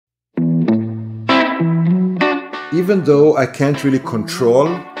even though I can't really control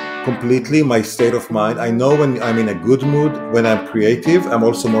completely my state of mind, I know when I'm in a good mood, when I'm creative, I'm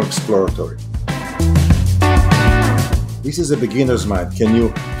also more exploratory. This is a beginner's mind.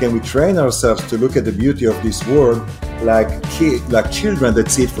 Can we train ourselves to look at the beauty of this world like children that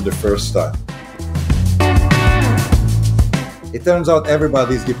see it for the first time? It turns out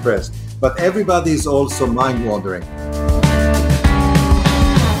everybody is depressed, but everybody is also mind wandering.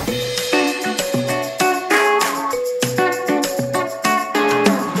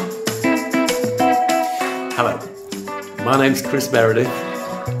 Hello, my name's Chris Meredith.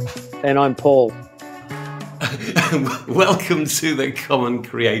 And I'm Paul. Welcome to The Common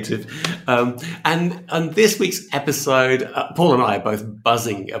Creative. And on this week's episode, Paul and I are both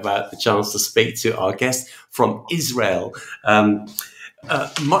buzzing about the chance to speak to our guest from Israel.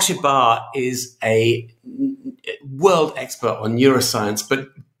 Moshe Bar is a world expert on neuroscience, but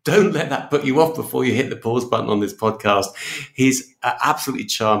don't let that put you off before you hit the pause button on this podcast. He's absolutely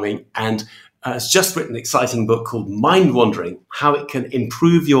charming and has just written an exciting book called Mind Wandering, How It Can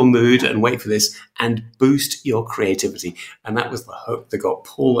Improve Your Mood, and wait for this, and boost your creativity. And that was the hope that got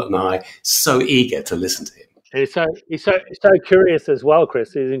Paul and I so eager to listen to him. He's so curious as well,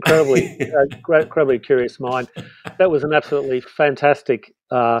 Chris. He's incredibly curious mind. That was an absolutely fantastic,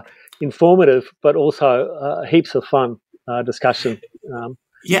 informative, but also heaps of fun discussion.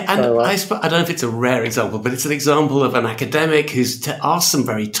 Yeah, and I don't know if it's a rare example, but it's an example of an academic who's asked some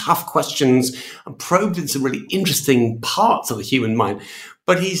very tough questions and probed in some really interesting parts of the human mind.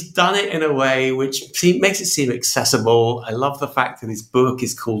 But he's done it in a way which makes it seem accessible. I love the fact that his book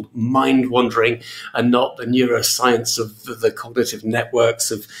is called Mind Wandering and not the neuroscience of the cognitive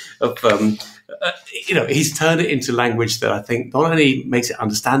networks he's turned it into language that I think not only makes it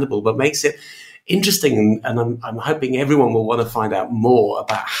understandable, but makes it interesting, and I'm hoping everyone will want to find out more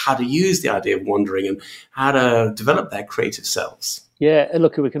about how to use the idea of wandering and how to develop their creative selves. Yeah, and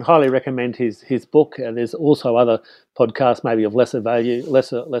look, we can highly recommend his book. There's also other podcasts, maybe of lesser value,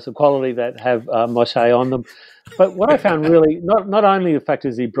 lesser quality, that have Moshe on them. But what I found really, not only the fact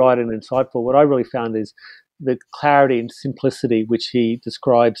is he bright and insightful, what I really found is the clarity and simplicity which he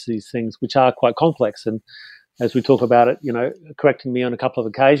describes these things, which are quite complex. And as we talk about it, correcting me on a couple of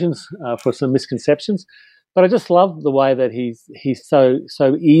occasions for some misconceptions. But I just love the way that he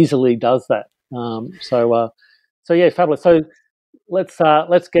so easily does that. So yeah, fabulous. So let's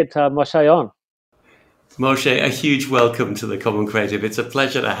get Moshe on. Moshe, a huge welcome to The Common Creative. It's a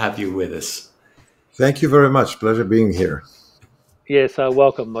pleasure to have you with us. Thank you very much. Pleasure being here. Yes,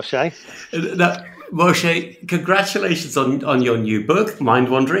 welcome, Moshe. Now, Moshe, congratulations on your new book, Mind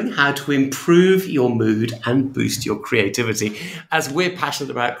Wandering, How to Improve Your Mood and Boost Your Creativity. As we're passionate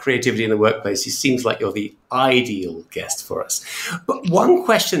about creativity in the workplace, it seems like you're the ideal guest for us. But one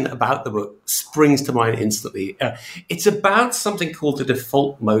question about the book springs to mind instantly. It's about something called the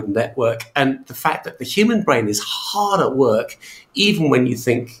default mode network and the fact that the human brain is hard at work even when you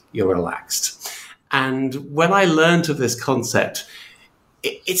think you're relaxed. And when I learned of this concept,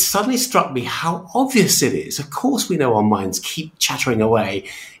 it suddenly struck me how obvious it is. Of course, we know our minds keep chattering away,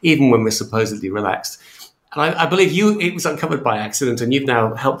 even when we're supposedly relaxed. And I believe it was uncovered by accident, and you've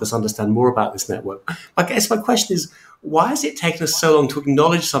now helped us understand more about this network. I guess my question is, why has it taken us so long to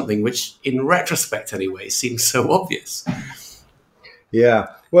acknowledge something which, in retrospect anyway, seems so obvious? Yeah,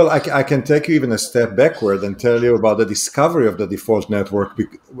 well, I can take you even a step backward and tell you about the discovery of the default network,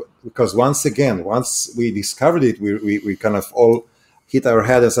 because once we discovered it, we kind of all hit our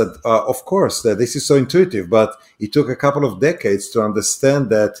head and said, of course, that this is so intuitive. But it took a couple of decades to understand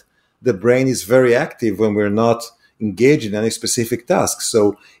that the brain is very active when we're not engaged in any specific task.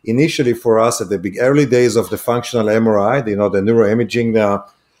 So initially for us at the early days of the functional MRI, the neuroimaging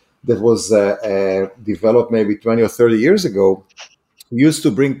that was developed maybe 20 or 30 years ago, we used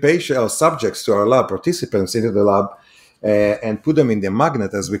to bring subjects to our lab, participants into the lab, and put them in the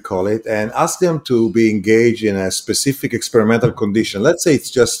magnet, as we call it, and ask them to be engaged in a specific experimental condition. Let's say it's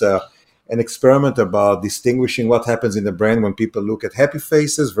just an experiment about distinguishing what happens in the brain when people look at happy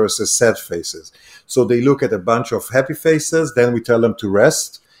faces versus sad faces. So they look at a bunch of happy faces, then we tell them to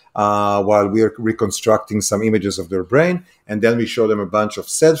rest while we are reconstructing some images of their brain, and then we show them a bunch of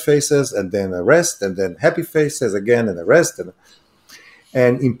sad faces, and then a rest, and then happy faces again, and a rest.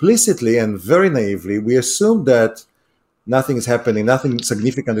 And implicitly and very naively, we assume that nothing is happening, nothing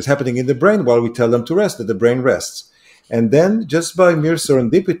significant is happening in the brain while we tell them to rest, that the brain rests. And then, just by mere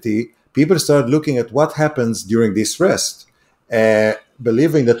serendipity, people start looking at what happens during this rest,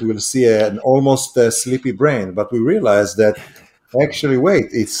 believing that we will see an almost sleepy brain. But we realize that actually,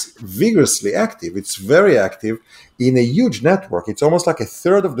 it's vigorously active. It's very active in a huge network. It's almost like a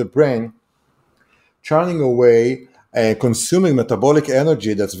third of the brain churning away and consuming metabolic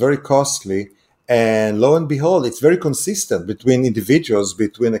energy that's very costly. And lo and behold, it's very consistent between individuals,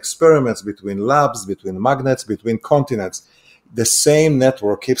 between experiments, between labs, between magnets, between continents. The same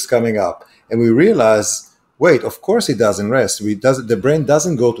network keeps coming up. And we realize, wait, of course it doesn't rest. The brain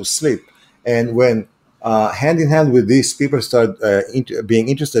doesn't go to sleep. And when hand in hand with this, people start being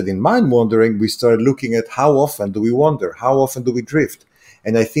interested in mind wandering, we start looking at how often do we wander? How often do we drift?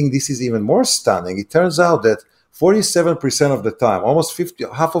 And I think this is even more stunning. It turns out that 47% of the time, almost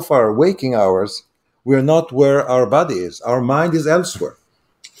half of our waking hours, we're not where our body is. Our mind is elsewhere.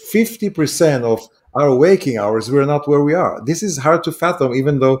 50% of our waking hours, we're not where we are. This is hard to fathom,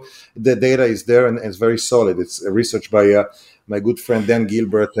 even though the data is there and it's very solid. It's research by my good friend Dan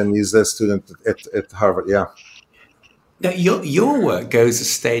Gilbert, and he's a student at Harvard. Yeah. Now, your work goes a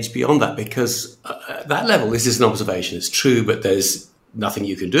stage beyond that, because at that level, this is an observation. It's true, but there's nothing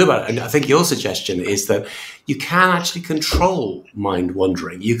you can do about it. And I think your suggestion is that you can actually control mind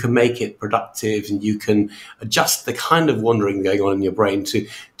wandering. You can make it productive, and you can adjust the kind of wandering going on in your brain to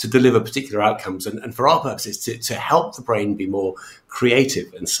deliver particular outcomes. And for our purposes, to help the brain be more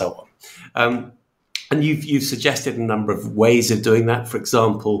creative and so on. And you've suggested a number of ways of doing that. For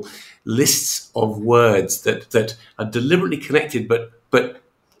example, lists of words that are deliberately connected, but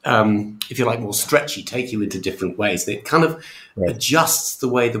if you like, more stretchy, take you into different ways. And it kind of adjusts the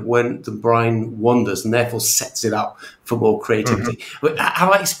way that when the brain wanders, and therefore sets it up for more creativity. Mm-hmm. Have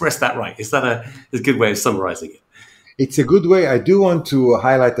I expressed that right? Is that a good way of summarizing it? It's a good way. I do want to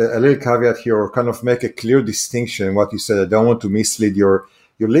highlight a little caveat here, or kind of make a clear distinction in what you said. I don't want to mislead your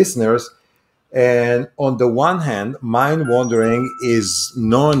listeners. And on the one hand, mind wandering is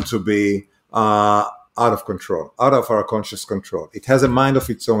known to be out of control, out of our conscious control. It has a mind of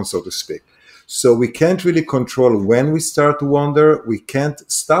its own, so to speak. So we can't really control when we start to wander. We can't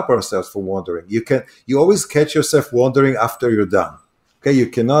stop ourselves from wandering. You always catch yourself wandering after you're done. Okay, you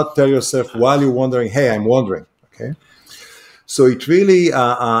cannot tell yourself while you're wandering, "Hey, I'm wandering." Okay, so it really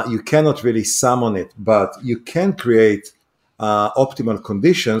you cannot really summon it, but you can create optimal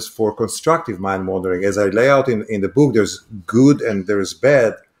conditions for constructive mind wandering. As I lay out in the book, there's good and there's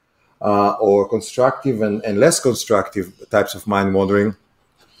bad, or constructive and less constructive types of mind wandering.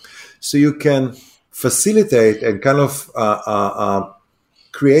 So you can facilitate and kind of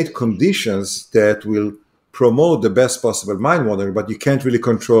create conditions that will promote the best possible mind wandering, but you can't really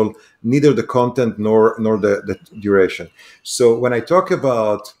control neither the content nor the duration. So when I talk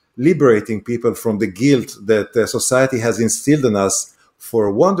about liberating people from the guilt that society has instilled in us for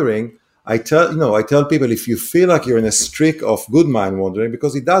wandering, I tell people, if you feel like you're in a streak of good mind wandering,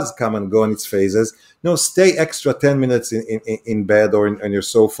 because it does come and go in its phases, stay extra 10 minutes in bed or on your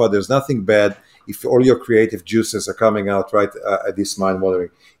sofa. There's nothing bad if all your creative juices are coming out right at this mind wandering.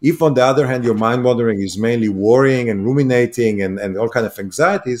 If, on the other hand, your mind wandering is mainly worrying and ruminating and all kind of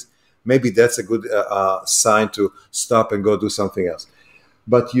anxieties, maybe that's a good sign to stop and go do something else.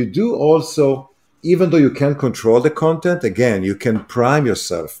 But you do also, even though you can't control the content, again, you can prime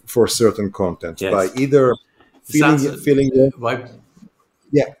yourself for certain content by either feeling either by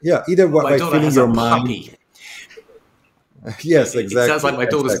feeling your mind. Puppy. Yes, exactly. It sounds like my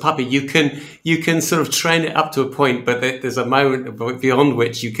daughter's puppy. You can sort of train it up to a point, but there's a moment beyond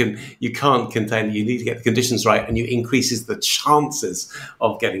which you can't contain it. You need to get the conditions right, and you increases the chances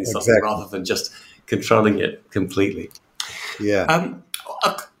of getting something rather than just controlling it completely. Yeah.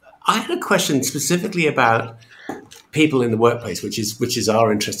 I had a question specifically about people in the workplace, which is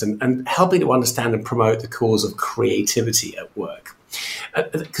our interest, and helping to understand and promote the cause of creativity at work.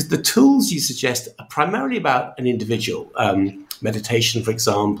 Because the tools you suggest are primarily about an individual. Meditation, for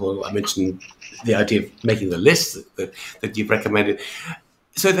example. I mentioned the idea of making the list that you've recommended.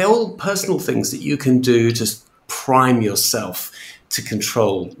 So they're all personal things that you can do to prime yourself to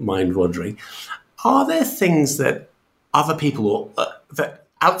control mind wandering. Are there things that other people or that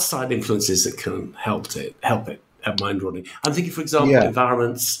outside influences that can help it at mind wandering? I'm thinking, for example,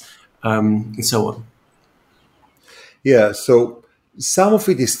 environments and so on. Yeah, so some of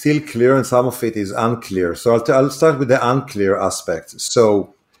it is still clear and some of it is unclear. So I'll start with the unclear aspect.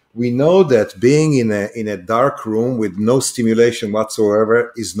 So we know that being in a dark room with no stimulation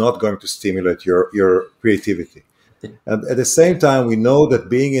whatsoever is not going to stimulate your creativity. And at the same time, we know that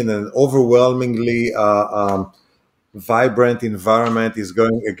being in an overwhelmingly vibrant environment is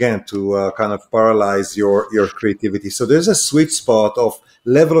going, again, to kind of paralyze your creativity. So there's a sweet spot of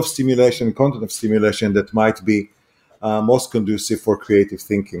level of stimulation, content of stimulation that might be most conducive for creative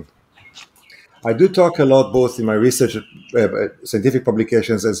thinking. I do talk a lot, both in my research, scientific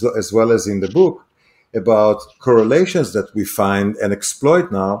publications, as well as in the book, about correlations that we find and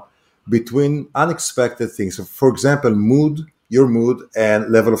exploit now between unexpected things. So for example, your mood and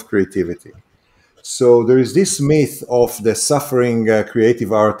level of creativity. So there is this myth of the suffering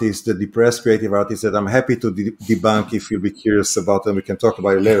creative artist, the depressed creative artist, that I'm happy to debunk if you'll be curious about, and we can talk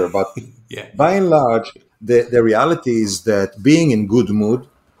about it later. But Yeah. by and large, the reality is that being in good mood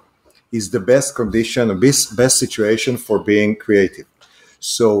is the best condition, best situation for being creative.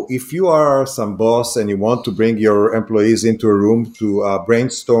 So if you are some boss and you want to bring your employees into a room to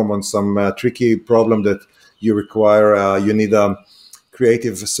brainstorm on some tricky problem that you require, you need a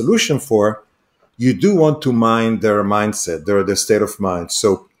creative solution for, you do want to mind their mindset, their state of mind.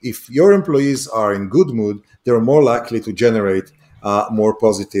 So if your employees are in good mood, they're more likely to generate more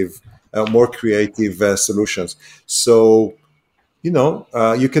positive, more creative solutions. So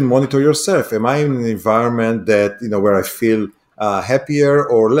you can monitor yourself. Am I in an environment that where I feel happier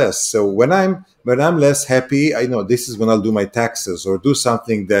or less? So when I'm less happy, I know this is when I'll do my taxes or do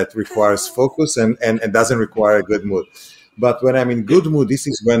something that requires focus and doesn't require a good mood. But when I'm in good mood, this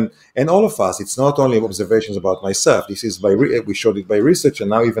is when, and all of us, it's not only observations about myself. This is we showed it by research, and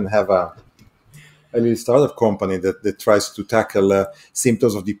now even have a little startup company that tries to tackle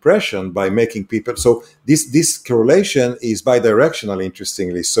symptoms of depression by making people. So this correlation is bidirectional,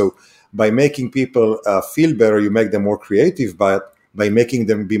 interestingly. So by making people feel better, you make them more creative. But by making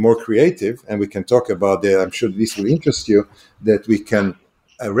them be more creative, and we can talk about that, I'm sure this will interest you, that we can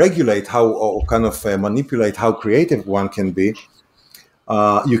regulate how, or kind of manipulate how creative one can be.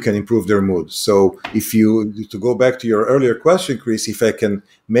 You can improve their mood. So to go back to your earlier question, Chris, if I can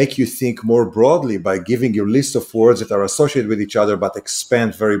make you think more broadly by giving you a list of words that are associated with each other but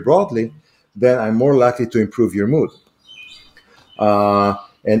expand very broadly, then I'm more likely to improve your mood.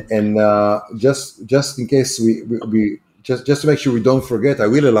 Just in case we just to make sure we don't forget, I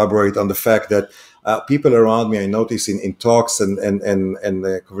will elaborate on the fact that people around me, I notice in talks and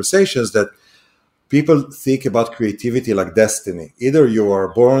conversations, that people think about creativity like destiny. Either you are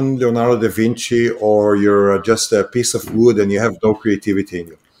born Leonardo da Vinci or you're just a piece of wood and you have no creativity in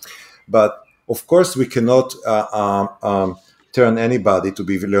you. But of course, we cannot turn anybody to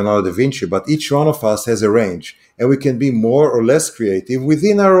be Leonardo da Vinci, but each one of us has a range, and we can be more or less creative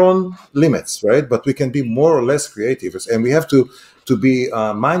within our own limits, right? But we can be more or less creative, and we have to be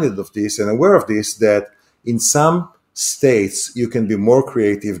minded of this and aware of this, that in some states you can be more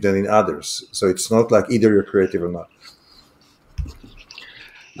creative than in others. So it's not like either you're creative or not.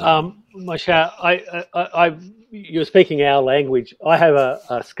 Moshe, you're speaking our language. I have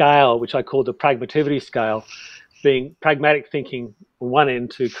a scale which I call the pragmativity scale, being pragmatic thinking on one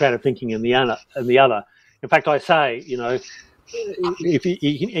end to creative thinking in the other. In fact, I say, if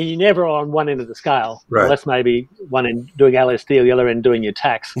you're never on one end of the scale, right, unless maybe one end doing LSD or the other end doing your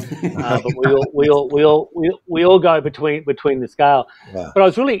tax. But we all go between the scale. Yeah. But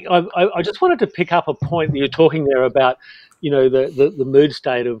I just wanted to pick up a point that you're talking there about, the mood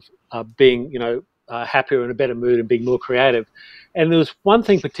state of being, happier, in a better mood and being more creative. And there was one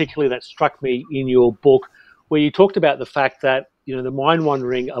thing particularly that struck me in your book, where you talked about the fact that, the mind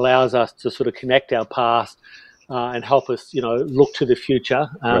wandering allows us to sort of connect our past and help us, look to the future.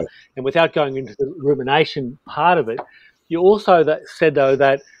 Right. And without going into the rumination part of it, you also said, though,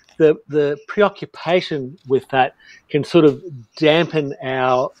 that the preoccupation with that can sort of dampen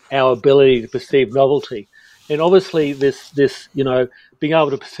our ability to perceive novelty. And obviously this being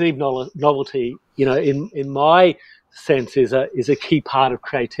able to perceive novelty, in my sense is a key part of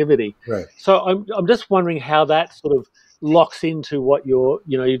creativity. Right. So I'm just wondering how that sort of locks into what you're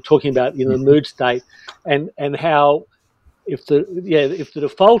talking about, the mood state, and how if the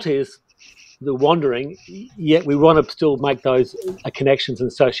default is the wandering, yet we want to still make those connections and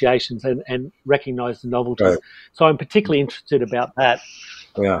associations and recognize the novelty. Right. So I'm particularly interested about that.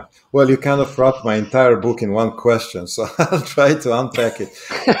 Yeah. Well, you kind of wrapped my entire book in one question, so I'll try to unpack it.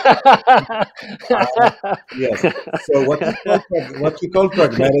 Yes. So what we call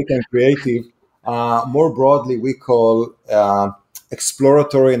pragmatic and creative, more broadly, we call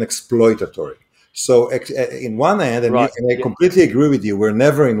exploratory and exploitatory. So in one end, and I completely agree with you, we're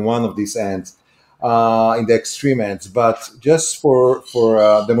never in one of these ends, in the extreme ends, but just for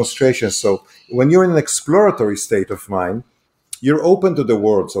demonstration. So when you're in an exploratory state of mind, you're open to the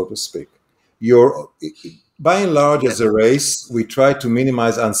world, so to speak. By and large, as a race, we try to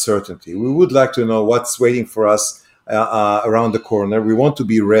minimize uncertainty. We would like to know what's waiting for us around the corner. We want to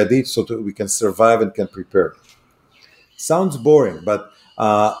be ready so that we can survive and can prepare. Sounds boring, but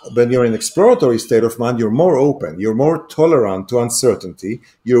when you're in exploratory state of mind, you're more open. You're more tolerant to uncertainty.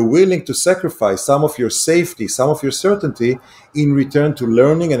 You're willing to sacrifice some of your safety, some of your certainty in return to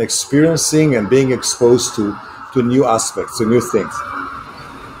learning and experiencing and being exposed to new aspects, to new things.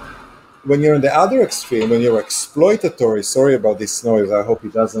 when you're in the other extreme, when you're exploitatory, sorry about this noise, I hope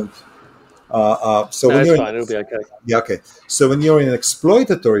it doesn't. So No, when it's you're in, fine. It'll be okay. yeah, okay. So when you're in an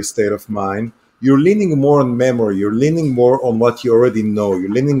exploitatory state of mind, you're leaning more on memory. You're leaning more on what you already know.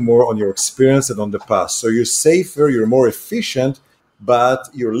 You're leaning more on your experience and on the past. So you're safer, you're more efficient, but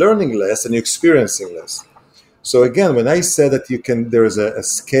you're learning less and you're experiencing less. So again, when I said that there is a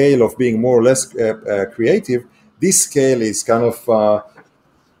scale of being more or less creative. This scale is kind of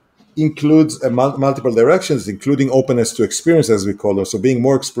includes multiple directions, including openness to experience, as we call it. So being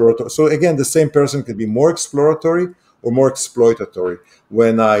more exploratory. So again, the same person can be more exploratory or more exploitatory.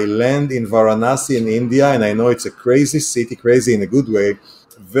 When I land in Varanasi in India, and I know it's a crazy city, crazy in a good way,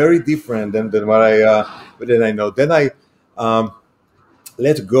 very different than what I know. Then I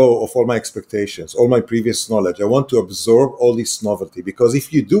let go of all my expectations, all my previous knowledge. I want to absorb all this novelty, because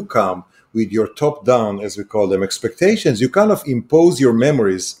if you do come with your top down, as we call them, expectations, you kind of impose your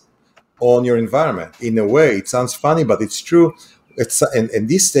memories on your environment. In a way, it sounds funny, but it's true. It's in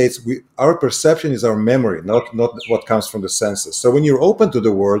these states, our perception is our memory, not what comes from the senses. So when you're open to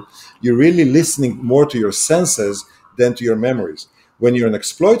the world, you're really listening more to your senses than to your memories. When you're in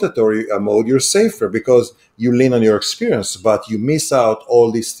exploitatory mode, you're safer because you lean on your experience, but you miss out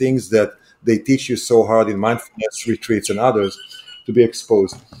all these things that they teach you so hard in mindfulness retreats and others to be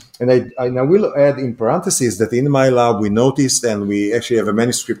exposed. And I will add in parentheses that in my lab we noticed, and we actually have a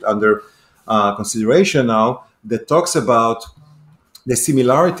manuscript under consideration now, that talks about the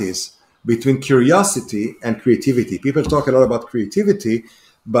similarities between curiosity and creativity. People talk a lot about creativity,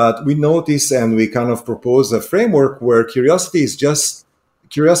 but we notice and we kind of propose a framework where curiosity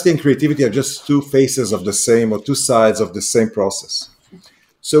and creativity are just two faces of the same, or two sides of the same process.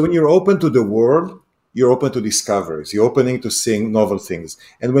 So when you're open to the world, you're open to discoveries. You're opening to seeing novel things.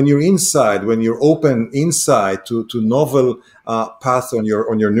 And when you're open inside to novel paths on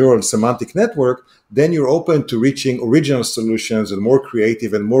your neural semantic network, then you're open to reaching original solutions and more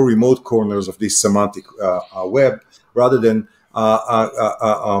creative and more remote corners of this semantic web, rather than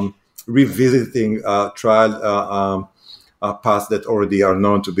revisiting trial paths that already are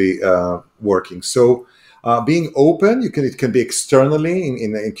known to be working. So being open, it can be externally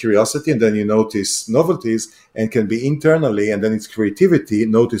in curiosity, and then you notice novelties, and can be internally, and then it's creativity,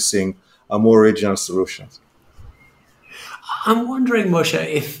 noticing more original solutions. I'm wondering,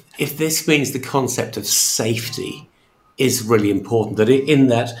 Moshe, if this means the concept of safety is really important, that in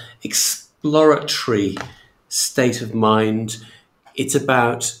that exploratory state of mind, it's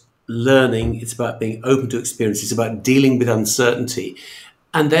about learning, it's about being open to experience, it's about dealing with uncertainty.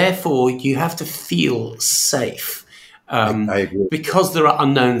 And therefore, you have to feel safe I agree. because there are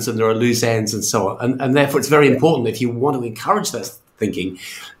unknowns and there are loose ends and so on. And therefore, it's very important, if you want to encourage that thinking,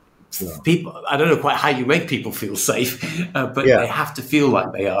 people, I don't know quite how you make people feel safe, but they have to feel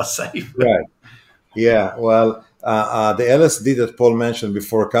like they are safe. Right. Yeah. Well, the LSD that Paul mentioned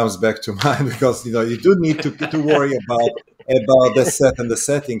before comes back to mind, because you do need to worry about the set and the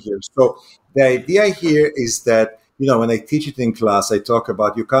setting here. So the idea here is that when I teach it in class, I talk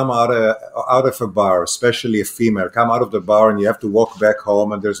about you come out of a bar, especially a female, come out of the bar and you have to walk back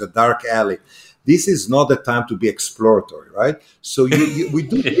home, and there's a dark alley. This is not the time to be exploratory, right? So we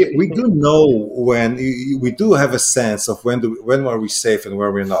do know when we do have a sense of when are we safe and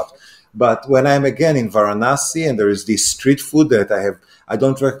where we're not. But when I'm again in Varanasi and there is this street food that I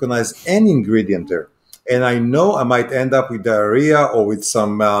don't recognize any ingredient there, and I know I might end up with diarrhea or with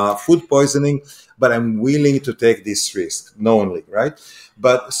some food poisoning, but I'm willing to take this risk knowingly, right?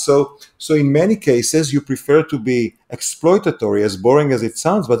 But so in many cases, you prefer to be exploitatory, as boring as it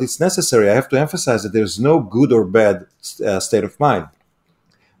sounds, but it's necessary. I have to emphasize that there's no good or bad state of mind.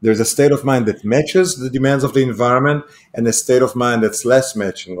 There's a state of mind that matches the demands of the environment, and a state of mind that's less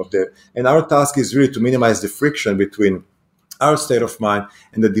matching of the. And our task is really to minimize the friction between our state of mind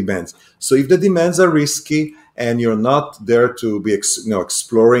and the demands. So if the demands are risky and you're not there to be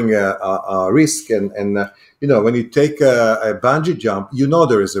exploring a risk, and when you take a bungee jump,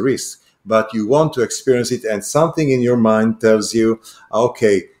 there is a risk, but you want to experience it, and something in your mind tells you,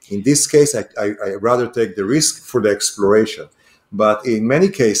 okay, in this case, I rather take the risk for the exploration. But in many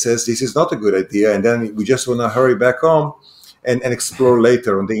cases, this is not a good idea, and then we just want to hurry back home and explore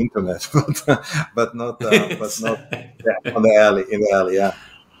later on the internet, but not in the alley. Yeah.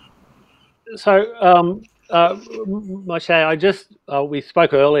 So, Moshe, we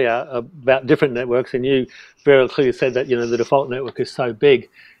spoke earlier about different networks, and you very clearly said that the default network is so big.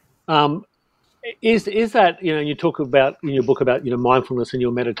 Is that you talk about in your book about mindfulness and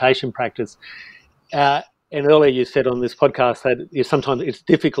your meditation practice, and earlier you said on this podcast that sometimes it's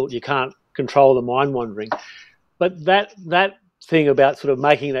difficult, you can't control the mind wandering, but that thing about sort of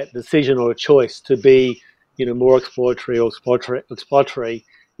making that decision or a choice to be, more exploratory or exploratory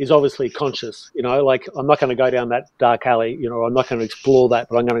is obviously conscious. Like I'm not going to go down that dark alley. I'm not going to explore that,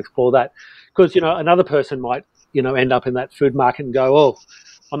 but I'm going to explore that because another person might end up in that food market and go, oh,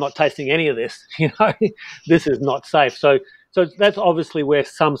 I'm not tasting any of this. This is not safe. So that's obviously where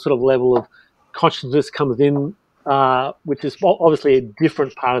some sort of level of consciousness comes in, which is obviously a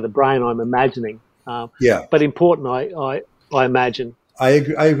different part of the brain, I'm imagining. But important, I imagine. I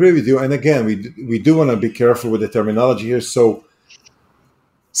agree with you. And again, we do want to be careful with the terminology here. So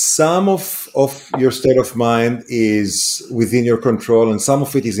some of your state of mind is within your control and some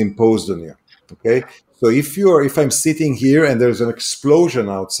of it is imposed on you. Okay. So if I'm sitting here and there's an explosion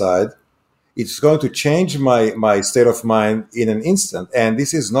outside, it's going to change my state of mind in an instant. And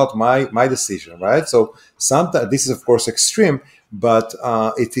this is not my decision, right? So sometimes this is of course extreme, but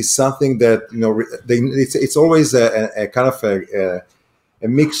it is something that, it's always a kind of a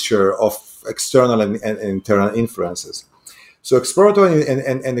mixture of external and internal influences. So exploratory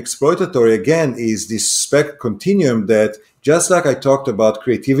and exploitatory, again, is this continuum that, just like I talked about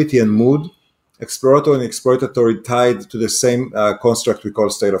creativity and mood, exploratory and exploitatory tied to the same construct we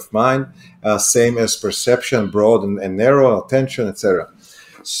call state of mind, same as perception, broad and narrow, attention, etc.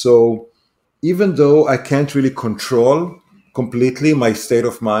 So even though I can't really control completely my state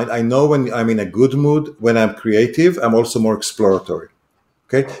of mind, I know when I'm in a good mood, when I'm creative, I'm also more exploratory.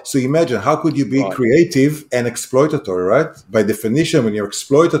 Okay, so imagine, how could you be creative and exploitatory, right? By definition, when you're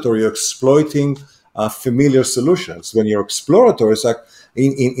exploitatory, you're exploiting familiar solutions. When you're exploratory, it's like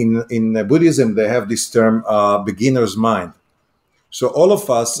in Buddhism, they have this term beginner's mind. So all of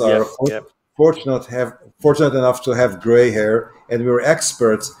us are fortunate enough to have gray hair, and we're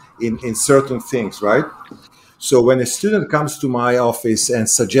experts in certain things, right? So when a student comes to my office and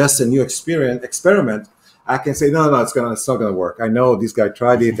suggests a new experiment, I can say, no, it's not going to work. I know this guy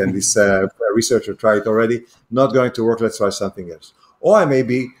tried it and this researcher tried it already. Not going to work. Let's try something else. Or I may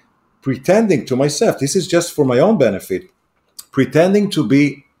be pretending to myself. This is just for my own benefit. Pretending to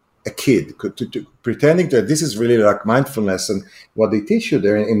be a kid, pretending that this is really like mindfulness and what they teach you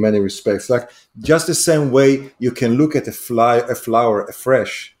there in many respects. Like just the same way you can look at a flower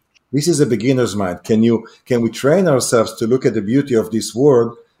afresh. This is a beginner's mind. Can we train ourselves to look at the beauty of this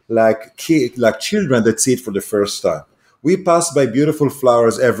world like children that see it for the first time? We pass by beautiful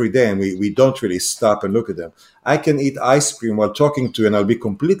flowers every day and we don't really stop and look at them. I can eat ice cream while talking to you and I'll be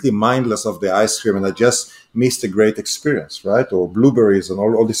completely mindless of the ice cream and I just missed a great experience, right? Or blueberries and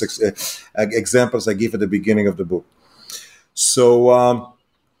all these examples I give at the beginning of the book. So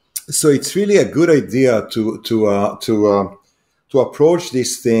it's really a good idea to approach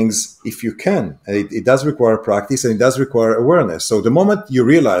these things if you can. It does require practice and it does require awareness. So the moment you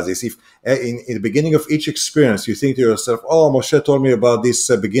realize this, if in the beginning of each experience you think to yourself, oh, Moshe told me about this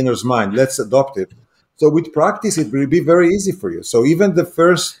beginner's mind, let's adopt it. So with practice, it will be very easy for you. So even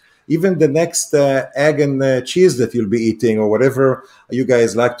the next egg and cheese that you'll be eating or whatever you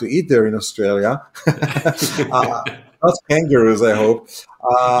guys like to eat there in Australia, not kangaroos, I hope.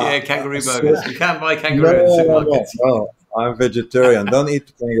 Kangaroo burgers. You can't buy kangaroo in supermarkets. No. I'm vegetarian. Don't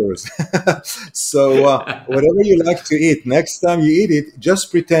eat kangaroos. So whatever you like to eat, next time you eat it,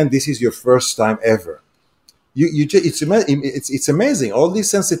 just pretend this is your first time ever. It's amazing. All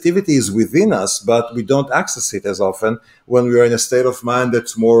this sensitivity is within us, but we don't access it as often when we are in a state of mind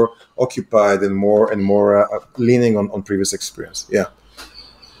that's more occupied and more leaning on previous experience. Yeah.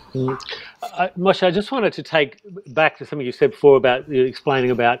 Moshe, I just wanted to take back to something you said before about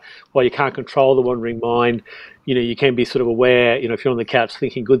explaining about why you can't control the wandering mind. You can be sort of aware, if you're on the couch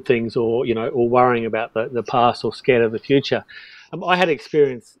thinking good things or worrying about the past or scared of the future. I had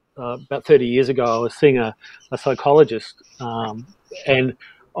experience about 30 years ago. I was seeing a psychologist and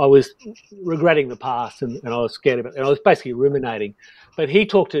I was regretting the past and I was scared about it. And I was basically ruminating. But he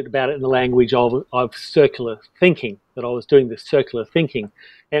talked about it in the language of circular thinking, that I was doing this circular thinking.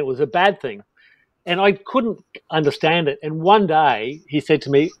 And it was a bad thing. And I couldn't understand it. And one day he said to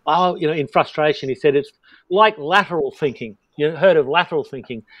me, in frustration, he said, it's like lateral thinking. You heard of lateral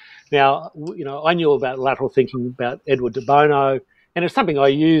thinking. Now, I knew about lateral thinking, about Edward de Bono, and it's something I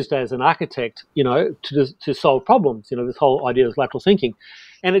used as an architect, to solve problems, this whole idea of lateral thinking.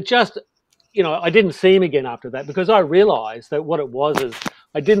 And it just, I didn't see him again after that because I realized that what it was is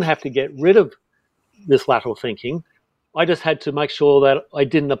I didn't have to get rid of this lateral thinking. I just had to make sure that I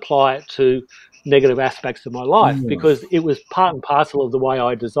didn't apply it to negative aspects of my life because it was part and parcel of the way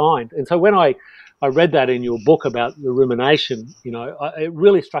I designed. And so when I read that in your book about the rumination, it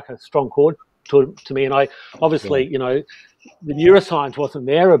really struck a strong chord to me. And I obviously, the neuroscience wasn't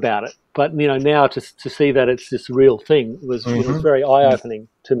there about it. But now to see that it's this real thing was was very eye opening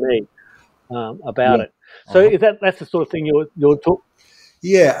to me about it. So is that's the sort of thing you're talking?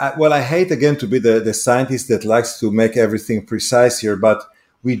 Yeah, well, I hate again to be the scientist that likes to make everything precise here, but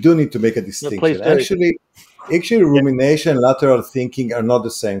we do need to make a distinction. Please do. Actually, rumination and lateral thinking are not the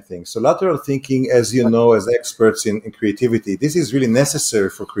same thing. So lateral thinking, as you know, as experts in creativity, this is really necessary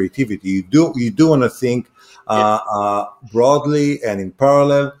for creativity. You do want to think broadly and in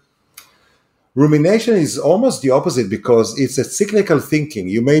parallel. Rumination is almost the opposite because it's a cyclical thinking.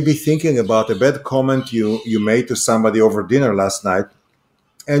 You may be thinking about a bad comment you made to somebody over dinner last night,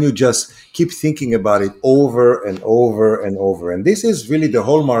 and you just keep thinking about it over and over and over. And this is really the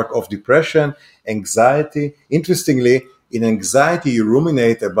hallmark of depression, anxiety. Interestingly, in anxiety, you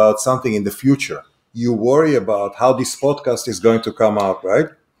ruminate about something in the future. You worry about how this podcast is going to come out, right?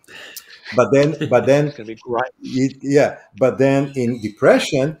 But then, it's going to be great. But then in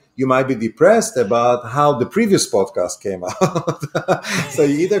depression, you might be depressed about how the previous podcast came out. So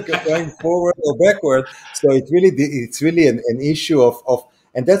you're either going forward or backward. So it's really an issue of,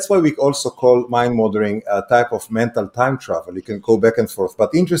 and that's why we also call mind wandering a type of mental time travel. You can go back and forth.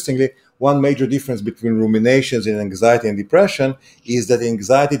 But interestingly, one major difference between ruminations in anxiety and depression is that in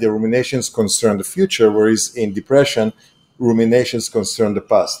anxiety, the ruminations concern the future, whereas in depression, ruminations concern the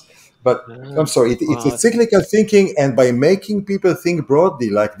past. But I'm sorry, it's a cyclical thinking, and by making people think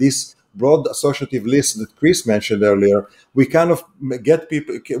broadly, like this broad associative list that Chris mentioned earlier, we kind of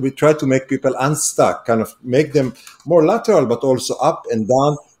we try to make people unstuck, kind of make them more lateral, but also up and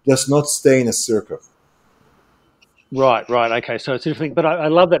down, just not stay in a circle. Right. Okay, so it's interesting, but I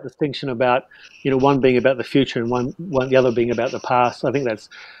love that distinction about one being about the future and one the other being about the past. I think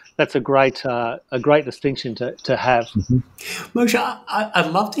that's a great distinction to have. Moshe,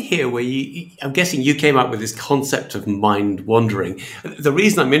 I'd love to hear where I'm guessing you came up with this concept of mind wandering. The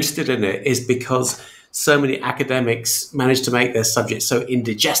reason I'm interested in it is because so many academics manage to make their subject so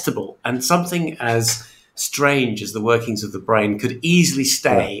indigestible, and something as strange as the workings of the brain could easily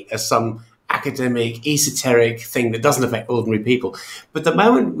stay as some academic, esoteric thing that doesn't affect ordinary people. But the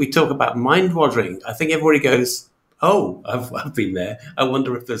moment we talk about mind wandering, I think everybody goes, oh, I've been there. I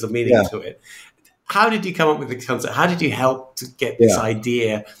wonder if there's a meaning to it. How did you come up with the concept? How did you help to get this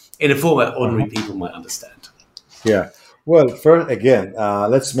idea in a format ordinary people might understand? Yeah. Well, first, again,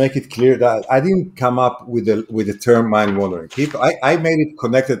 let's make it clear that I didn't come up with the term mind wandering. I made it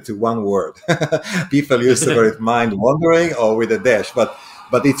connected to one word. People use the word mind wandering or with a dash, but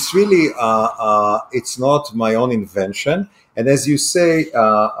it's really it's not my own invention. And as you say,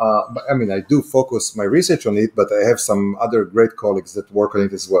 I do focus my research on it, but I have some other great colleagues that work on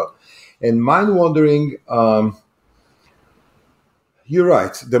it as well. And mind wandering, you're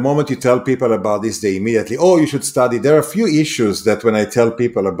right. The moment you tell people about this, they immediately, you should study. There are a few issues that when I tell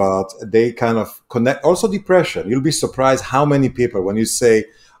people about, they kind of connect. Also depression. You'll be surprised how many people, when you say,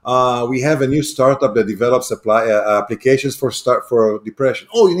 we have a new startup that develops applications for depression.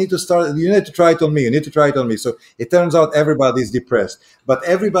 You need to try it on me. You need to try it on me. So it turns out everybody is depressed, but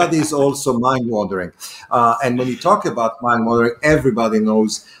everybody is also mind wandering. And when you talk about mind wandering, everybody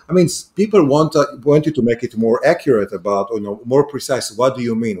knows. I mean, people want you to make it more accurate about, more precise. What do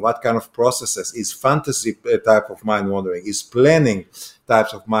you mean? What kind of processes? Is fantasy type of mind wandering? Is planning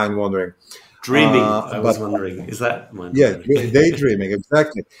types of mind wandering? Dreaming, I was wondering, is that mind wandering? Yeah, daydreaming,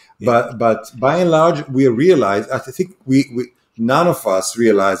 exactly. But by and large, we realize, I think we none of us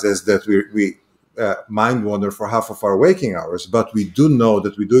realizes that we mind wander for half of our waking hours, but we do know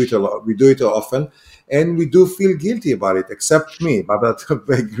that we do it a lot. We do it often, and we do feel guilty about it, except me. But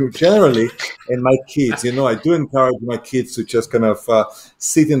generally, and my kids, I do encourage my kids to just kind of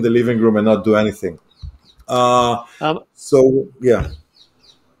sit in the living room and not do anything. So, yeah.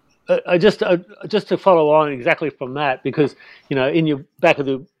 Just to follow on exactly from that, because in your back of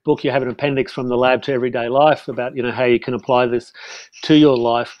the book you have an appendix from the lab to everyday life about how you can apply this to your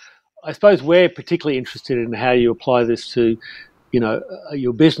life. I suppose we're particularly interested in how you apply this to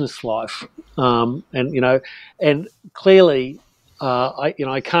your business life, and clearly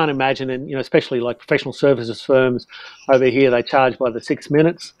I can't imagine, and especially like professional services firms over here, they charge by the 6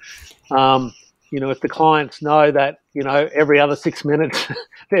 minutes. If the clients know that, every other 6 minutes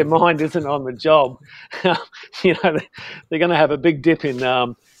their mind isn't on the job, they're going to have a big dip in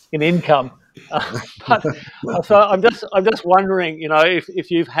income. But so I'm just wondering,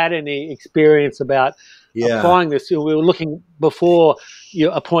 if you've had any experience about applying this. We were looking before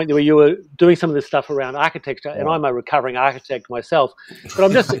a point where you were doing some of this stuff around architecture, and I'm a recovering architect myself. But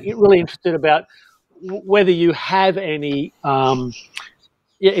I'm just really interested about whether you have any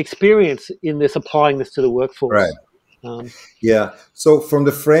experience in this, applying this to the workforce. Right. Yeah. So from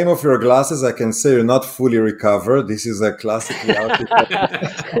the frame of your glasses, I can say you're not fully recovered. This is a classically architect.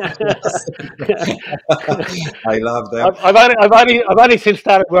 I love them. I've only since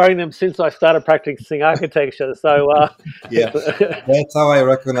started wearing them since I started practicing architecture. So Yeah, that's how I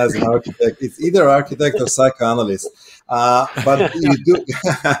recognize an architect. It's either architect or psychoanalyst. But you do.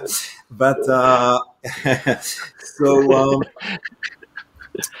 But so.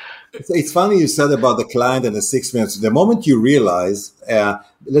 It's funny you said about the client and the 6 minutes. The moment you realize,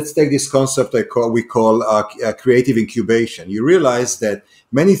 let's take this concept we call creative incubation. You realize that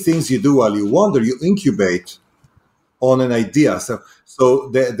many things you do while you wander, you incubate on an idea. So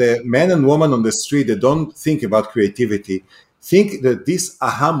the man and woman on the street, they don't think about creativity. Think that these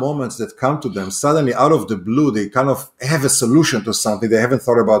aha moments that come to them suddenly out of the blue, they kind of have a solution to something they haven't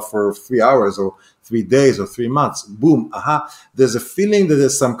thought about for 3 hours or 3 days or 3 months. Boom, aha. There's a feeling that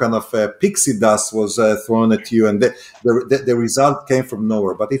there's some kind of pixie dust was thrown at you, and the result came from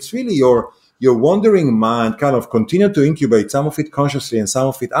nowhere. But it's really your wandering mind kind of continue to incubate, some of it consciously and some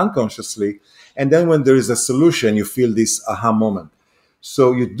of it unconsciously. And then when there is a solution, you feel this aha moment.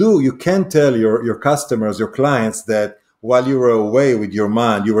 So you can tell your customers, your clients that while you were away with your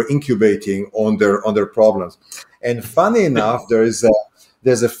mind, you were incubating on their problems. And funny enough, there's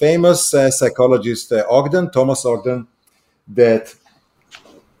a famous psychologist, Thomas Ogden, that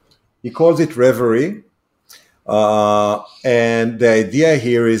he calls it reverie. And the idea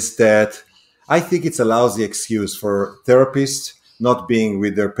here is that I think it's a lousy excuse for therapists not being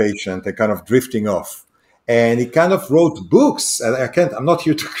with their patient and kind of drifting off. And he kind of wrote books. And I'm not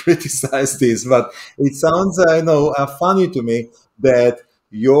here to criticize this, but it sounds, funny to me that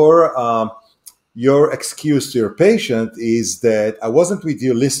your excuse to your patient is that I wasn't with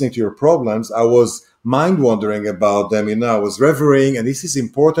you listening to your problems. I was mind wandering about them. I was revering, and this is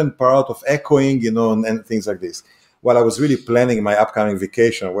important part of echoing, and things like this. While I was really planning my upcoming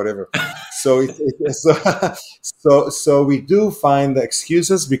vacation or whatever. So so we do find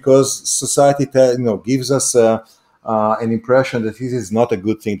excuses because society gives us an impression that this is not a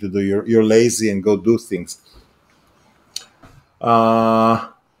good thing to do. You're lazy and go do things. So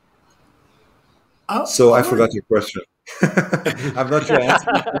I forgot your question. I'm not sure I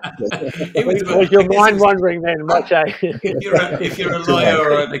answered. Was your mind wandering then, Moshe? If you're a lawyer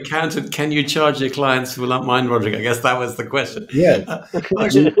or an accountant, can you charge your clients for mind wandering? I guess that was the question. Yeah.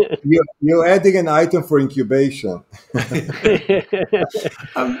 You're adding an item for incubation.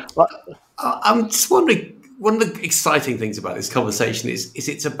 I'm just wondering, one of the exciting things about this conversation is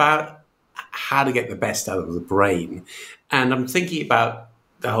it's about how to get the best out of the brain. And I'm thinking about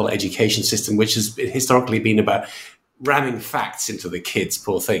the whole education system, which has historically been about ramming facts into the kids,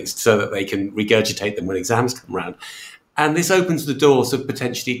 poor things, so that they can regurgitate them when exams come around. And this opens the doors of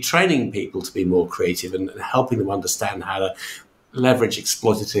potentially training people to be more creative and helping them understand how to leverage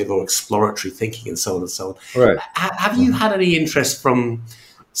exploitative or exploratory thinking and so on and so on. Right. Have you had any interest from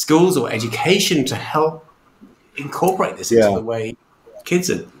schools or education to help incorporate this into the way kids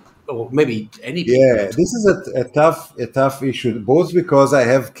are, or maybe any people? Yeah, this is a tough issue, both because I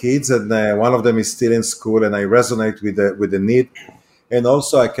have kids and one of them is still in school and I resonate with the need. And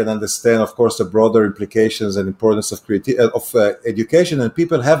also I can understand, of course, the broader implications and importance of education. And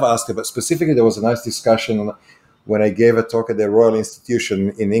people have asked about, specifically, there was a nice discussion when I gave a talk at the Royal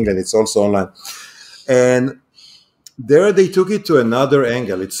Institution in England. It's also online. And there they took it to another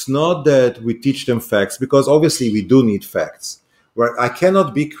angle. It's not that we teach them facts, because obviously we do need facts. Where I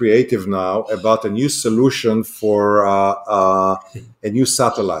cannot be creative now about a new solution for a new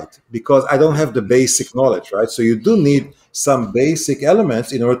satellite because I don't have the basic knowledge, right? So you do need some basic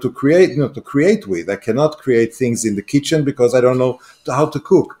elements in order to create with. I cannot create things in the kitchen because I don't know how to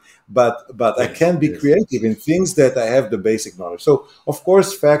cook. But I can be creative in things that I have the basic knowledge. So of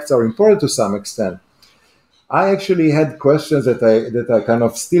course facts are important to some extent. I actually had questions that I kind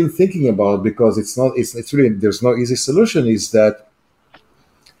of still thinking about because it's really, there's no easy solution, is that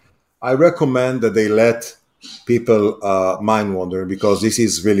I recommend that they let people mind wander, because this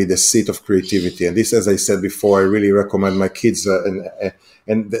is really the seat of creativity. And this, as I said before, I really recommend my kids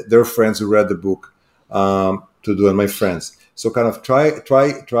and their friends who read the book to do, and my friends. So kind of try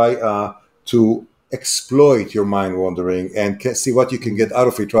to exploit your mind wandering and see what you can get out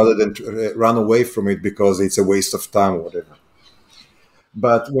of it rather than run away from it because it's a waste of time or whatever.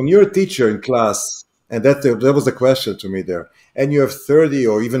 But when you're a teacher in class, and that was the question to me there, and you have 30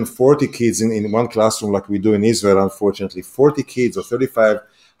 or even 40 kids in one classroom like we do in Israel, unfortunately, 40 kids or 35,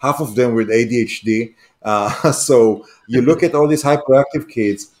 half of them with ADHD. So you look at all these hyperactive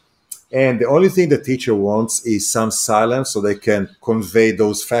kids, and the only thing the teacher wants is some silence so they can convey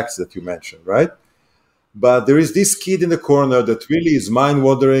those facts that you mentioned, right? But there is this kid in the corner that really is mind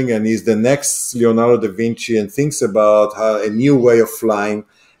wandering and is the next Leonardo da Vinci and thinks about a new way of flying.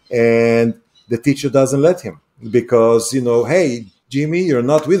 And the teacher doesn't let him because, hey, Jimmy, you're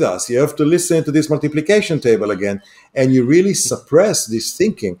not with us. You have to listen to this multiplication table again. And you really suppress this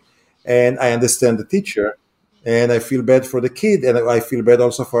thinking. And I understand the teacher, and I feel bad for the kid, and I feel bad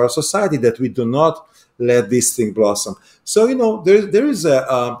also for our society that we do not let this thing blossom. So,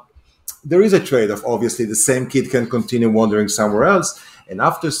 there is a trade-off. Obviously, the same kid can continue wandering somewhere else and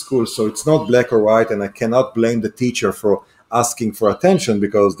after school. So it's not black or white, and I cannot blame the teacher for asking for attention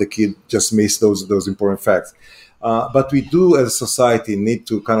because the kid just missed those important facts. But we do, as a society, need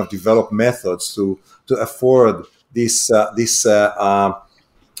to kind of develop methods to afford this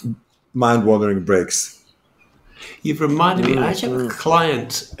mind-wandering breaks. You've reminded me, I actually have a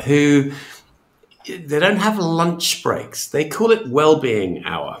client who, they don't have lunch breaks. They call it well-being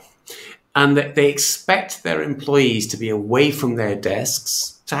hour. And that they expect their employees to be away from their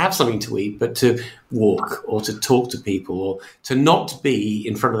desks, to have something to eat, but to walk or to talk to people or to not be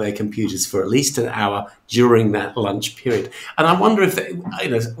in front of their computers for at least an hour during that lunch period. And I wonder if, they,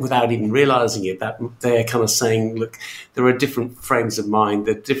 without even realizing it, that they're kind of saying, look, there are different frames of mind,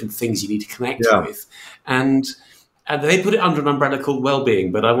 there are different things you need to connect with. And they put it under an umbrella called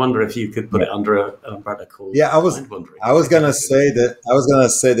well-being, but I wonder if you could put it under an umbrella called mind-wandering. I was gonna say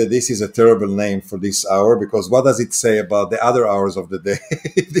that this is a terrible name for this hour, because what does it say about the other hours of the day?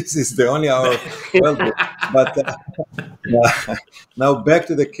 This is the only hour. But now back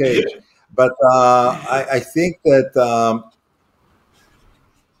to the cage. But I think that.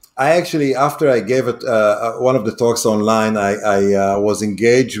 I actually, after I gave it one of the talks online, I was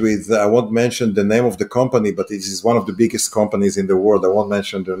engaged with, I won't mention the name of the company, but this is one of the biggest companies in the world. I won't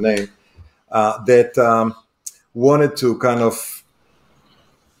mention their name, that wanted to kind of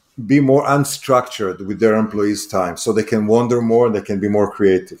be more unstructured with their employees' time so they can wander more and they can be more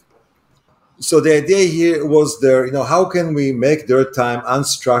creative. So the idea here was how can we make their time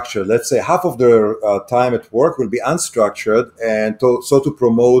unstructured? Let's say half of their time at work will be unstructured, and to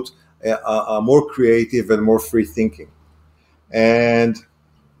promote a more creative and more free thinking. And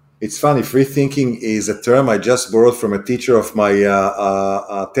it's funny, free thinking is a term I just borrowed from a teacher of my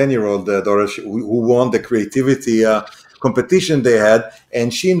 10-year-old daughter who won the creativity competition they had,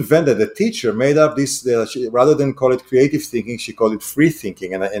 and she invented, a teacher made up this, rather than call it creative thinking, she called it free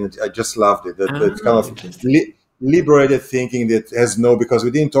thinking, and I just loved it. That kind of liberated thinking that has because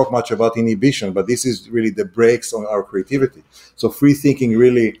we didn't talk much about inhibition, but this is really the brakes on our creativity. So free thinking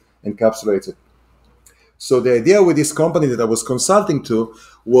really encapsulates it. So the idea with this company that I was consulting to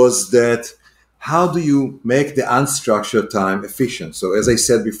was that how do you make the unstructured time efficient? So as I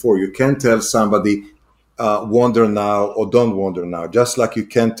said before, you can't tell somebody wander now or don't wander now, just like you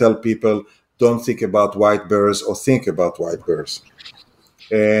can't tell people don't think about white bears or think about white bears.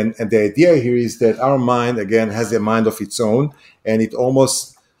 And the idea here is that our mind, again, has a mind of its own, and it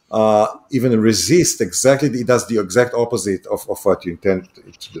almost even resists exactly, it does the exact opposite of what you intend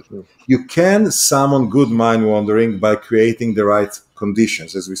it to do. You can summon good mind wandering by creating the right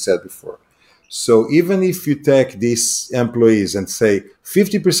conditions, as we said before. So even if you take these employees and say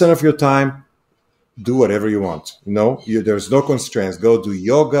 50% of your time, do whatever you want. There's no constraints. Go do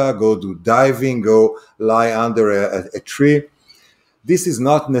yoga, go do diving, go lie under a tree. This is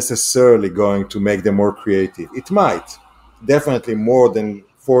not necessarily going to make them more creative. It might, definitely more than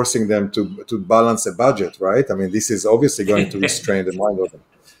forcing them to balance a budget, right? I mean, this is obviously going to restrain the mind of them.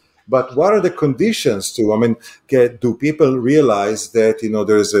 But what are the conditions do people realize that,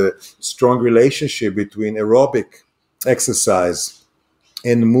 there's a strong relationship between aerobic exercise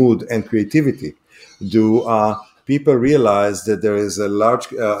and mood and creativity? Do people realize that there is a large,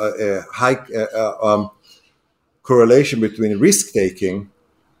 high correlation between risk-taking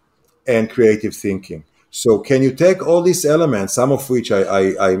and creative thinking? So can you take all these elements, some of which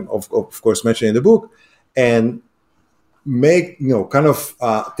I of course mentioned in the book, and make,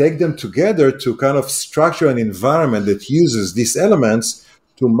 take them together to kind of structure an environment that uses these elements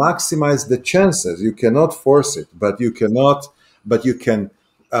to maximize the chances? You cannot force it, but you can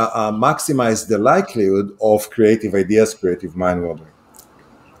maximize the likelihood of creative ideas, creative mind wandering.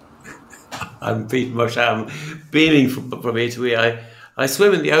 I'm beaming from ear to ear. I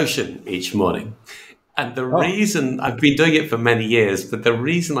swim in the ocean each morning. And the reason, I've been doing it for many years, but the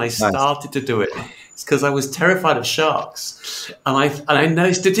reason I started to do it is because I was terrified of sharks. And I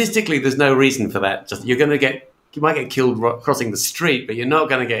know statistically there's no reason for that. Just you might get killed crossing the street, but you're not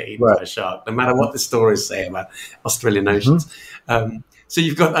going to get eaten by a shark, no matter what the stories say about Australian oceans. So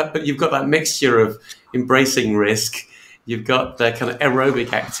you've got that, but you've got that mixture of embracing risk. You've got the kind of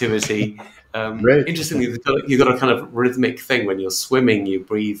aerobic activity, Great. Interestingly, you've got a kind of rhythmic thing when you're swimming. You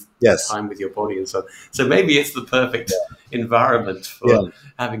breathe Yes. time with your body, and so maybe it's the perfect environment Yeah. for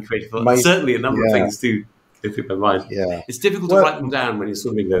having creative thought. Certainly, a number of things do go through my mind. Yeah. It's difficult to write them down when you're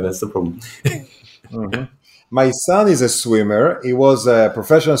swimming, though. That's the problem. My son is a swimmer. He was a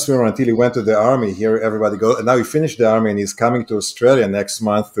professional swimmer until he went to the army. Here, everybody goes. And now he finished the army and he's coming to Australia next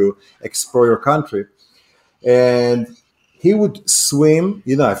month to explore your country. And he would swim.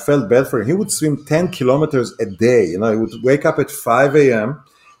 I felt bad for him. He would swim 10 kilometers a day. He would wake up at 5 a.m.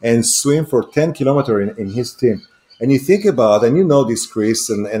 and swim for 10 kilometers in his team. And you think about, and this, Chris,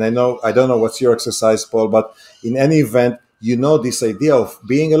 and I don't know what's your exercise, Paul, but in any event, this idea of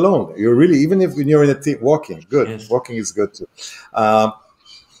being alone. You're really, even if when you're in a team, walking, good. Yes. Walking is good too.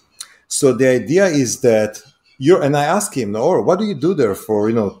 So the idea is that and I asked him, what do you do there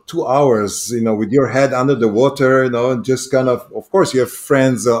for, 2 hours, with your head under the water, and just kind of course you have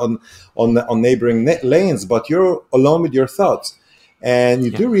friends on neighboring lanes, but you're alone with your thoughts. And you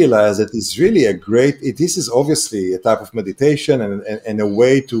do realize that it's really this is obviously a type of meditation and a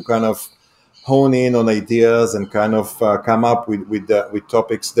way to kind of hone in on ideas and kind of come up with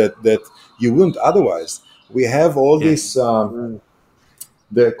topics that you wouldn't otherwise. We have all this.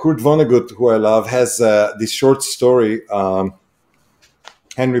 The Kurt Vonnegut, who I love, has this short story.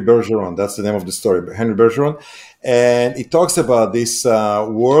 Henry Bergeron, that's the name of the story. Henry Bergeron, and it talks about this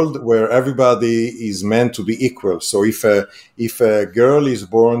world where everybody is meant to be equal. So if a girl is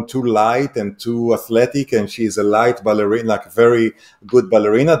born too light and too athletic, and she is a light ballerina, like a very good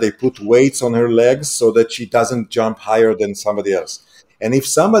ballerina, they put weights on her legs so that she doesn't jump higher than somebody else. And if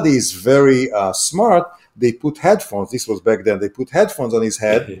somebody is very smart, they put headphones. This was back then. They put headphones on his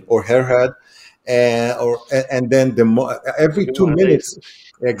head or her head, and then every 2 minutes.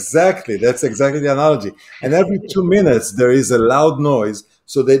 Exactly. That's exactly the analogy. And every 2 minutes, there is a loud noise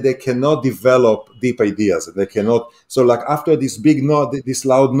so that they cannot develop deep ideas. They cannot. So like after this this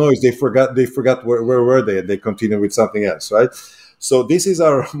loud noise, they forgot where were they, and they continue with something else, right? So this is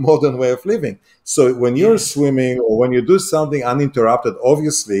our modern way of living. So when you're swimming or when you do something uninterrupted,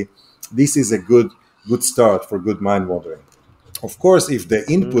 obviously, this is a good start for good mind wandering. Of course, if the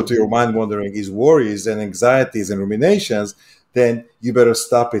input to your mind wandering is worries and anxieties and ruminations, then you better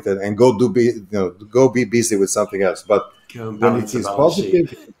stop it and go be busy with something else. But when it is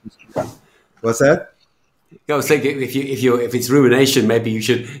positive, what's that? I was thinking if it's rumination, maybe you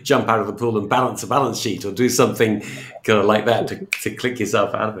should jump out of the pool and balance a balance sheet or do something kind of like that to click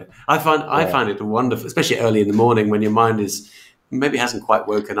yourself out of it. I find it wonderful, especially early in the morning when your mind is maybe hasn't quite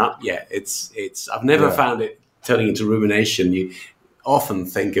woken up yet. I've never found it turning into rumination. You often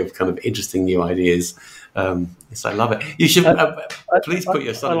think of kind of interesting new ideas. Yes, I love it. You should please put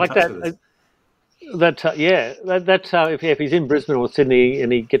your son in touch with us. If he's in Brisbane or Sydney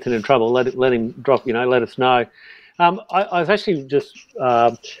and he gets into trouble, let him drop. Let us know. I was actually just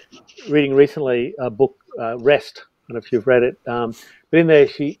reading recently a book, Rest. I don't know if you've read it, but in there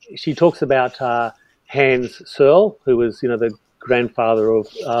she talks about Hans Searle, who was the grandfather of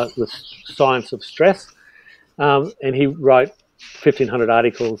the science of stress, and he wrote 1,500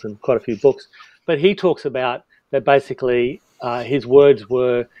 articles and quite a few books. But he talks about that basically his words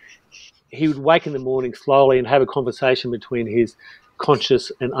were he would wake in the morning slowly and have a conversation between his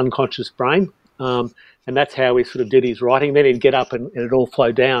conscious and unconscious brain. And that's how he sort of did his writing. Then he'd get up and it'd all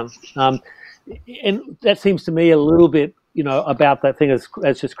flow down. And that seems to me a little bit, about that thing, as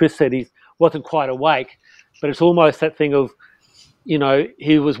just Chris said, he wasn't quite awake. But it's almost that thing of, he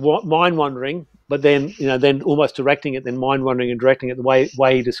was mind wandering, but then, then almost directing it, then mind wandering and directing it the way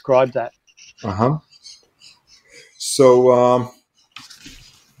he described that. So,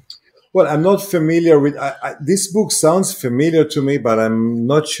 well, I'm not familiar with this book. Sounds familiar to me, but I'm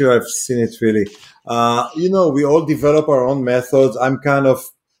not sure I've seen it really. We all develop our own methods. I'm kind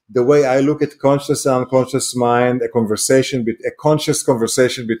of the way I look at conscious and unconscious mind. A conscious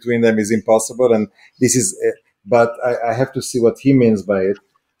conversation between them is impossible, and this is. But I have to see what he means by it.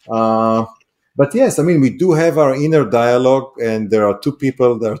 But yes, I mean, we do have our inner dialogue, and there are two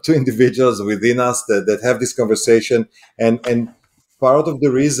individuals within us that have this conversation, and part of the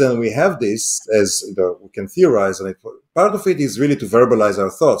reason we have this, as we can theorize on it, part of it is really to verbalize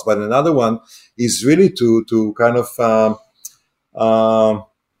our thoughts, but another one is really to kind of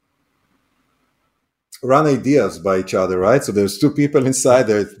run ideas by each other, right? So there's two people inside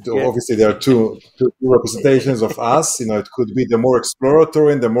there. Obviously, there are two representations of us. It could be the more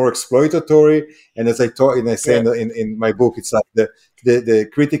exploratory and the more exploitatory. And as I say in my book, it's like the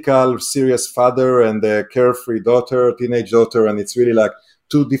critical, serious father and the carefree daughter, teenage daughter, and it's really like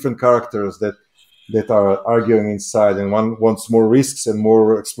two different characters that that are arguing inside, and one wants more risks and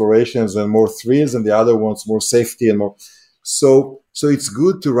more explorations and more thrills, and the other wants more safety and more. So it's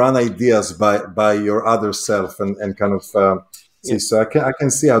good to run ideas by your other self and kind of see. So I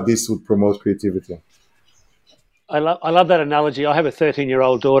can see how this would promote creativity. I love that analogy. I have a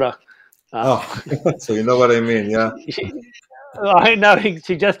 13-year-old daughter. So you know what I mean, yeah. I know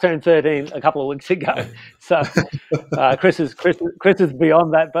she just turned 13 a couple of weeks ago. So Chris is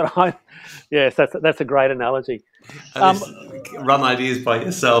beyond that, but yes, that's a great analogy. Run ideas by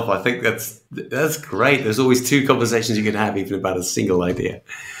yourself. I think that's great. There's always two conversations you can have, even about a single idea.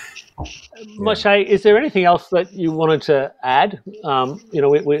 Moshe, is there anything else that you wanted to add? We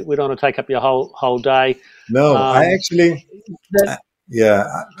don't want to take up your whole day. No, I actually.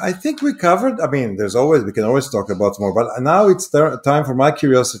 I think we covered. I mean, we can always talk about more, but now it's time for my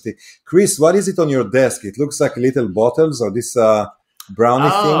curiosity. Chris, what is it on your desk? It looks like little bottles or this brownie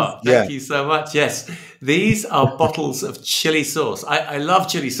thing. Thank you so much. Yes, these are bottles of chili sauce. I love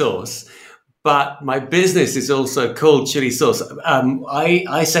chili sauce, but my business is also called chili sauce.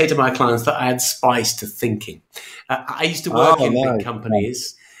 I say to my clients that I add spice to thinking. I used to work in big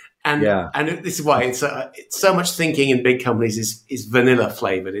companies. And this is why it's so much thinking in big companies is vanilla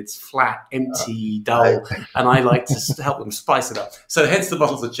flavored. It's flat, empty, dull, and I like to help them spice it up. So hence the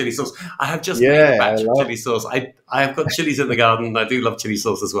bottles of chili sauce. I have just made a batch of chili sauce. I have got chilies in the garden. I do love chili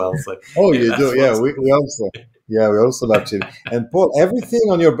sauce as well. So you do, yeah. We also love chili. And Paul,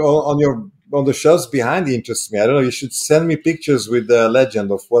 everything on the shelves behind interests me. I don't know. You should send me pictures with the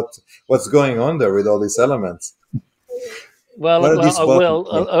legend of what's going on there with all these elements. Well, I will.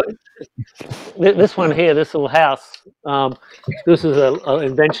 This one here, this little house, this is an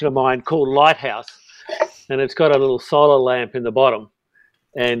invention of mine called Lighthouse, and it's got a little solar lamp in the bottom,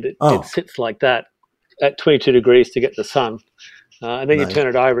 and it sits like that at 22 degrees to get the sun, and then you turn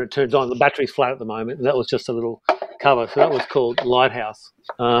it over, it turns on. The battery's flat at the moment, and that was just a little cover, so that was called Lighthouse.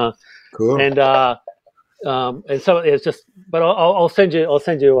 Cool. And so it's just, but I'll send you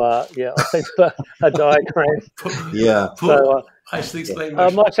a diagram. Yeah. So, actually explain.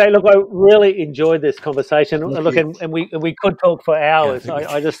 Moshe, look, I really enjoyed this conversation. Look, and we could talk for hours. Yeah,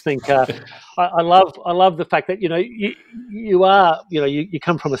 I just think I love the fact that you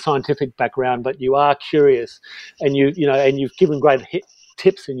come from a scientific background, but you are curious, and you've given great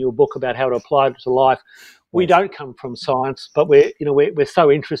tips in your book about how to apply it to life. We don't come from science, but we're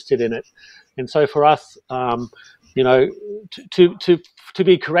so interested in it. And so for us, to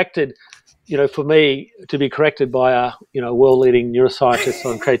be corrected, for me to be corrected by a world-leading neuroscientist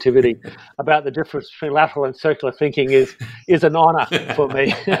on creativity about the difference between lateral and circular thinking is an honour for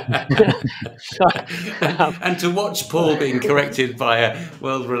me. And to watch Paul being corrected by a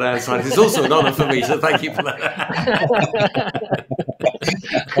world-renowned scientist is also an honour for me. So thank you for that.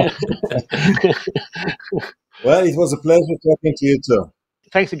 Well, it was a pleasure talking to you too.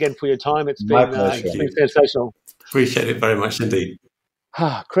 Thanks again for your time. It's been sensational. Appreciate it very much indeed.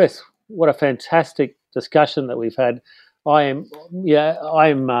 Chris, what a fantastic discussion that we've had. My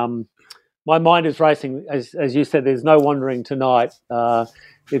mind is racing. As you said, there's no wandering tonight.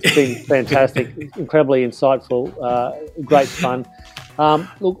 It's been fantastic, incredibly insightful, great fun.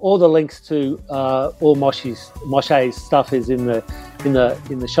 Look, all the links to all Moshe's stuff is in the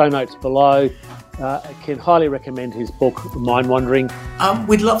show notes below. I can highly recommend his book, Mind Wandering.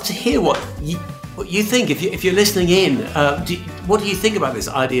 We'd love to hear what you think. If you're listening in, what do you think about this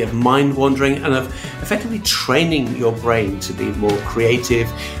idea of mind wandering and of effectively training your brain to be more creative,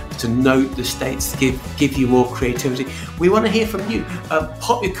 to note the states, give you more creativity? We want to hear from you.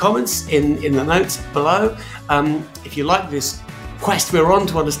 Pop your comments in the notes below. If you like this quest we're on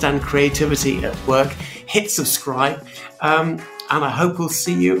to understand creativity at work, hit subscribe. And I hope we'll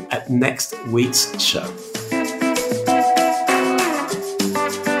see you at next week's show.